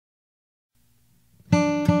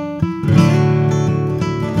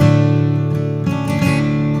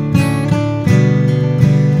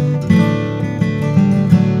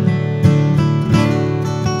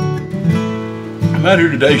I'm out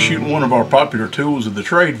here today shooting one of our popular tools of the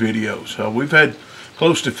trade videos. We've had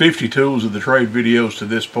close to 50 tools of the trade videos to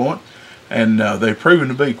this point, and they've proven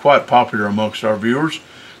to be quite popular amongst our viewers.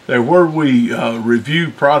 They're where we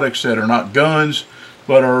review products that are not guns,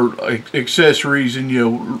 but are accessories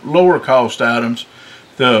and lower cost items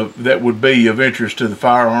that would be of interest to the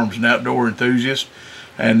firearms and outdoor enthusiasts.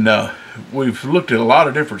 And we've looked at a lot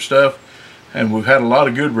of different stuff, and we've had a lot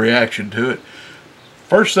of good reaction to it.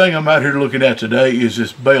 First thing I'm out here looking at today is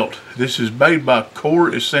this belt. This is made by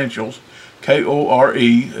Core Essentials,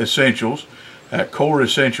 K-O-R-E Essentials, at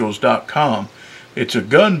coreessentials.com. It's a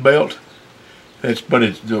gun belt.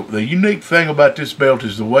 The unique thing about this belt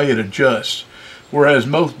is the way it adjusts. Whereas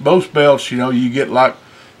most belts, you get like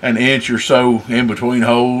an inch or so in between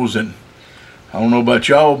holes, and I don't know about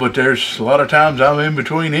y'all, but there's a lot of times I'm in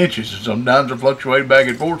between inches, and sometimes I fluctuate back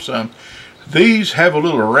and forth some. These have a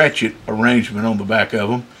little ratchet arrangement on the back of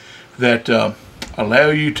them that allow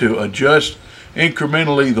you to adjust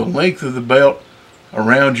incrementally the length of the belt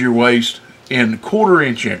around your waist in 1/4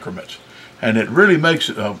 inch increments, and it really makes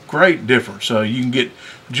a great difference. So you can get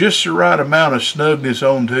just the right amount of snugness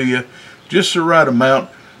onto you, just the right amount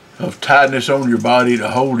of tightness on your body to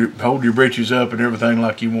hold your britches up and everything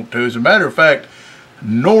like you want to. As a matter of fact,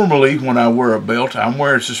 normally when I wear a belt, I'm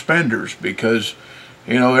wearing suspenders because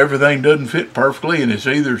everything doesn't fit perfectly, and it's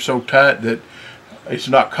either so tight that it's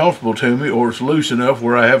not comfortable to me, or it's loose enough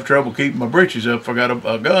where I have trouble keeping my britches up if I got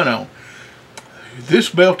a gun on. This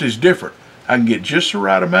belt is different. I can get just the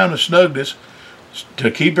right amount of snugness to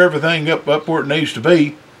keep everything up where it needs to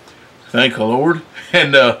be, thank the Lord,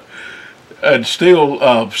 and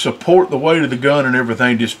still support the weight of the gun and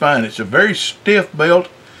everything just fine. It's a very stiff belt,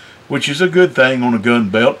 which is a good thing on a gun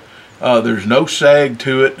belt. There's no sag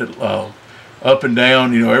to it. Up and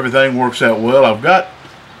down, everything works out well.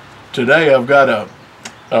 Today I've got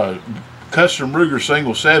a custom Ruger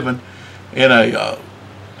Single 7 in a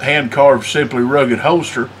hand-carved Simply Rugged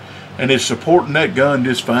holster, and it's supporting that gun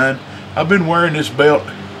just fine. I've been wearing this belt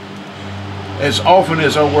as often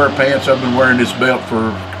as I wear pants. I've been wearing this belt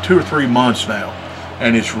for 2 or 3 months now,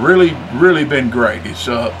 and it's really been great.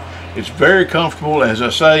 It's very comfortable. As I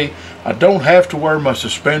say, I don't have to wear my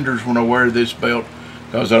suspenders when I wear this belt,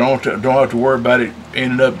 because I don't have to worry about it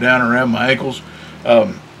ending up down around my ankles,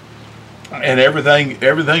 and everything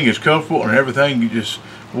is comfortable, and everything just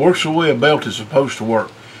works the way a belt is supposed to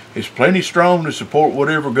work. It's plenty strong to support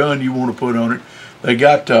whatever gun you want to put on it. They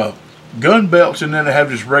got gun belts, and then they have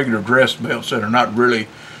just regular dress belts that are not really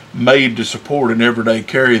made to support an everyday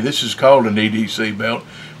carry. This is called an EDC belt.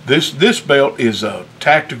 This belt is a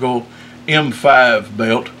tactical M5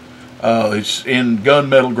 belt. It's in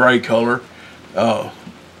gunmetal gray color,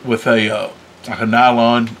 with a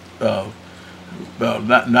nylon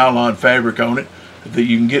fabric on it. That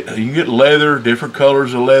you can get leather, different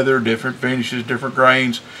colors of leather, different finishes, different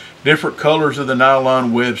grains, different colors of the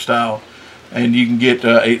nylon web style, and you can get,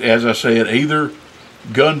 as I said, either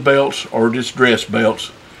gun belts or just dress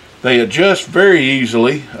belts. They adjust very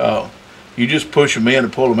easily. You just push them in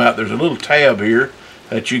and pull them out. There's a little tab here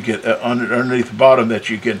that you can underneath the bottom that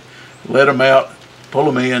you can let them out, pull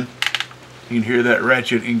them in. You can hear that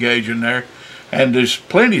ratchet engaging there, and it's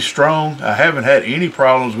plenty strong. I haven't had any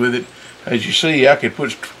problems with it. As you see, I could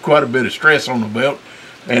put quite a bit of stress on the belt,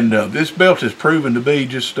 and this belt has proven to be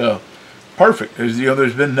just perfect.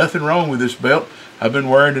 There's been nothing wrong with this belt. I've been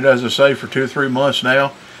wearing it, as I say, for 2 or 3 months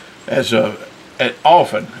now.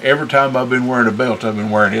 Often, every time I've been wearing a belt, I've been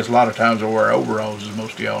wearing this. A lot of times I wear overalls, as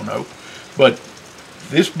most of y'all know, but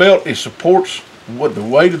this belt, it supports the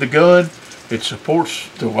weight of the gun. It supports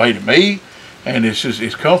the weight of me. And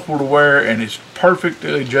it's comfortable to wear, and it's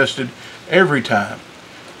perfectly adjusted every time.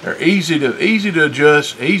 They're easy to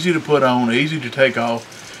adjust, easy to put on, easy to take off.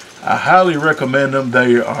 I highly recommend them.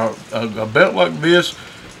 They are a belt like this.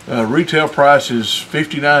 Retail price is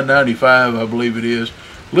 $59.95, I believe it is.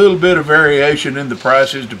 A little bit of variation in the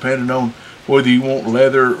prices depending on whether you want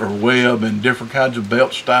leather or web, and different kinds of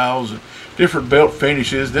belt styles and different belt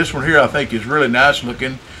finishes. This one here I think is really nice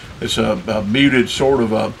looking. It's a muted sort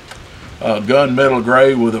of a gunmetal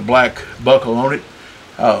gray with a black buckle on it.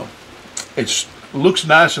 It looks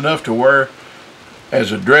nice enough to wear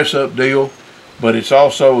as a dress-up deal, but it's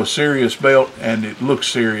also a serious belt, and it looks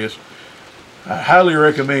serious. I highly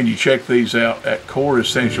recommend you check these out at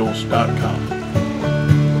coreessentials.com.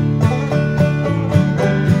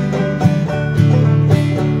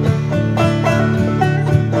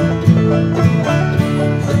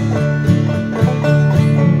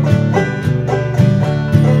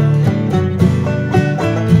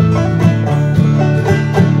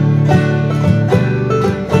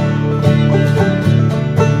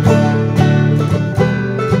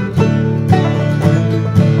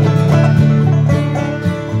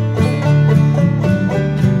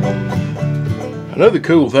 Another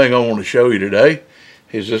cool thing I want to show you today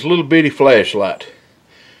is this little bitty flashlight.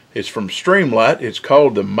 It's from Streamlight. It's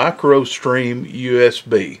called the MicroStream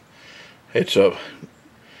USB. It's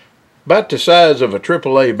about the size of a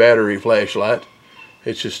AAA battery flashlight.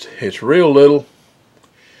 It's real little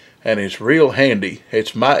and it's real handy.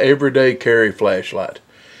 It's my everyday carry flashlight.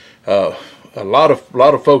 A lot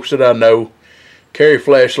of folks that I know carry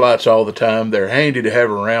flashlights all the time. They're handy to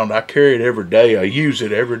have around. I carry it every day. I use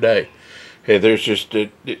it every day. There's just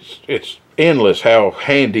it's endless how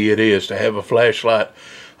handy it is to have a flashlight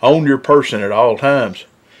on your person at all times.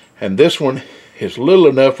 And this one is little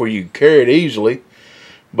enough where you can carry it easily,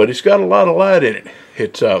 but it's got a lot of light in it.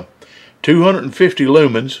 It's 250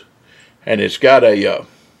 lumens, and it's got a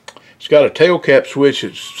tail cap switch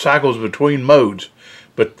that cycles between modes,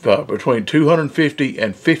 but between 250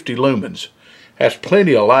 and 50 lumens. That's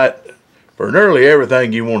plenty of light for nearly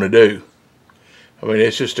everything you want to do. I mean,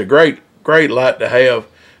 it's just a great light to have.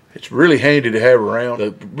 It's really handy to have around.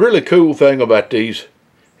 The really cool thing about these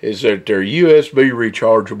is that they're USB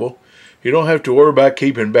rechargeable. You don't have to worry about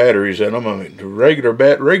keeping batteries in them. I mean,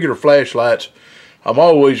 regular flashlights, I'm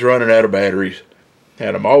always running out of batteries,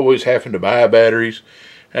 and I'm always having to buy batteries,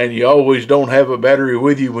 and you always don't have a battery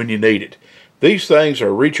with you when you need it. These things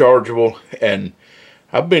are rechargeable, and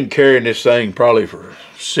I've been carrying this thing probably for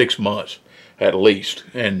 6 months at least,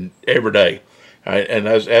 and every day. And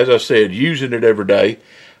as I said, using it every day.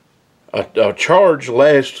 A charge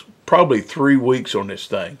lasts probably 3 weeks on this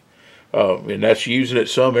thing, and that's using it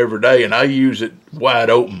some every day. And I use it wide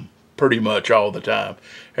open pretty much all the time.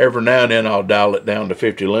 Every now and then I'll dial it down to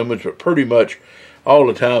 50 lumens, but pretty much all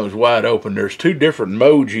the time is wide open. There's two different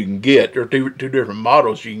modes you can get, or two different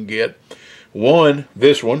models you can get. One,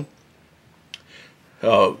 this one,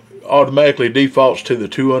 automatically defaults to the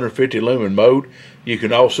 250 lumen mode. You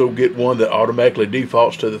can also get one that automatically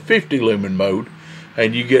defaults to the 50 lumen mode,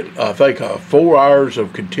 and you get, I think, 4 hours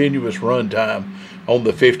of continuous run time on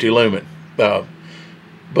the 50 lumen.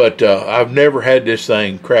 But I've never had this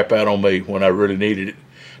thing crap out on me when I really needed it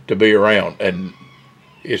to be around, and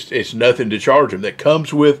it's nothing to charge them. That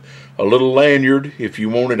comes with a little lanyard if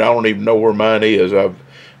you want it. I don't even know where mine is. I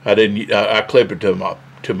clip it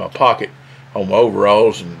to my pocket on my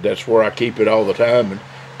overalls, and that's where I keep it all the time, and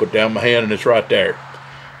put down my hand and it's right there.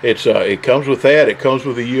 It comes with that. It comes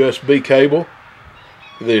with a USB cable.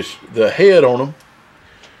 The head on them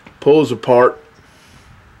pulls apart,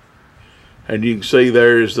 and you can see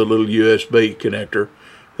there is the little USB connector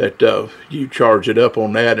that you charge it up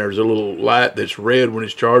on that. There's a little light that's red when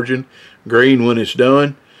it's charging, green when it's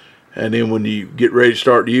done, and then when you get ready to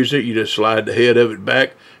start using it, you just slide the head of it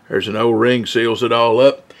back. There's an O-ring, seals it all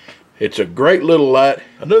up. It's a great little light.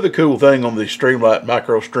 Another cool thing on the Streamlight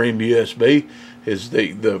MicroStream USB is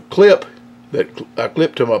the clip that I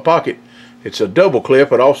clip to my pocket. It's a double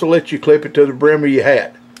clip. It also lets you clip it to the brim of your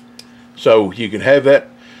hat, so you can have that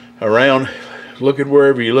around, looking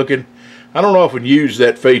wherever you're looking. I don't often use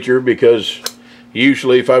that feature because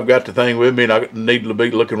usually if I've got the thing with me and I need to be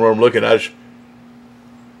looking where I'm looking, I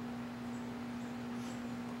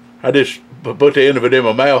just put the end of it in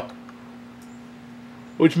my mouth,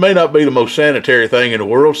 which may not be the most sanitary thing in the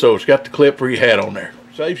world. So it's got the clip for your hat on there.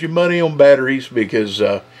 Saves you money on batteries because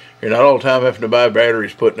you're not all the time having to buy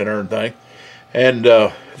batteries putting in darn thing. And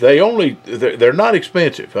they're not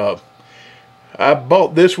expensive. I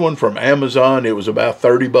bought this one from Amazon. It was about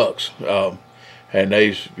 30 bucks. And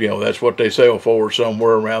that's what they sell for,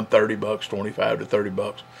 somewhere around 30 bucks, 25 to 30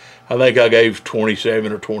 bucks. I think I gave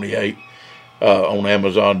 27 or 28 on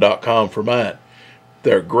Amazon.com for mine.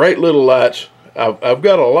 They're great little lights. I've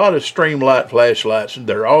got a lot of Streamlight flashlights, and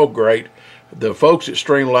they're all great. The folks at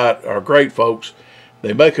Streamlight are great folks.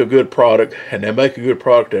 They make a good product, and they make a good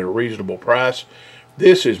product at a reasonable price.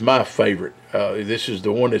 This is my favorite. This is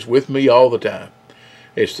the one that's with me all the time.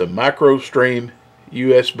 It's the MicroStream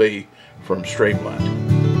USB from Streamlight.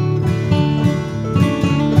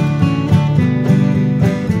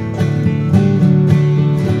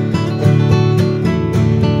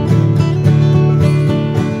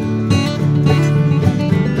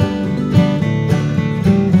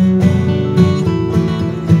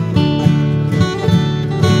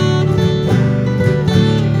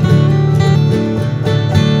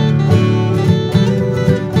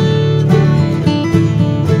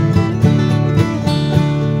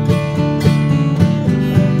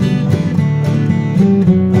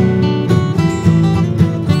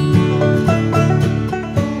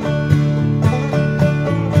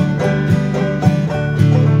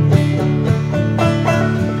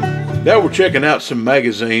 Now we're checking out some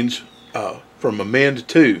magazines from Amend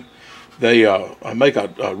 2. They make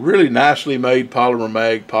a really nicely made polymer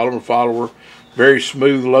mag, polymer follower. Very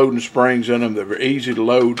smooth loading springs in them. They're easy to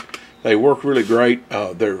load. They work really great.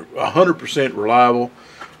 They're 100% reliable.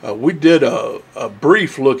 We did a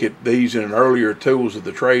brief look at these in an earlier Tools of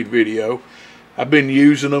the Trade video. I've been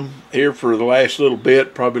using them here for the last little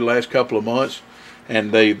bit, probably the last couple of months,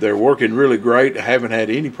 and they're working really great. I haven't had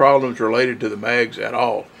any problems related to the mags at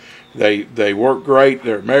all. They work great.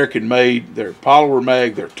 They're American made. They're polymer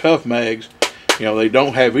mag. They're tough mags. You know, they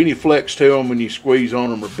don't have any flex to them when you squeeze on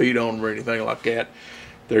them or beat on them or anything like that.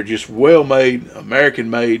 They're just well made, American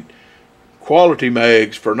made, quality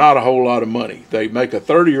mags for not a whole lot of money. They make a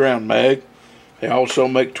 30 round mag. They also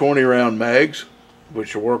make 20 round mags,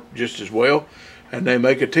 which will work just as well. And they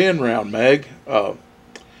make a 10 round mag. All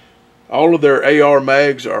of their AR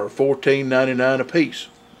mags are $14.99 a piece.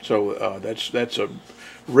 So that's a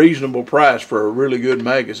reasonable price for a really good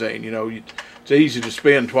magazine. You know, it's easy to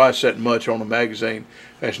spend twice that much on a magazine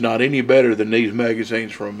that's not any better than these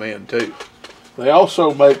magazines from Man-2. They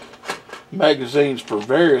also make magazines for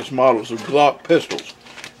various models of Glock pistols.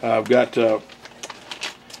 I've got a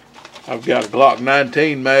Glock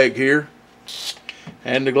 19 mag here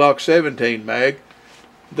and the Glock 17 mag.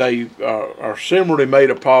 They are similarly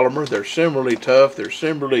made of polymer. They're similarly tough. They're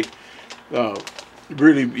similarly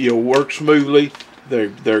really work smoothly.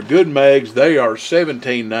 They're good mags. They are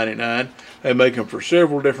 $17.99. They make them for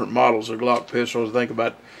several different models of Glock pistols. I think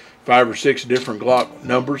about 5 or 6 different Glock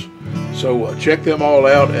numbers. So check them all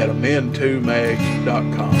out at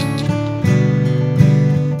amentomags.com.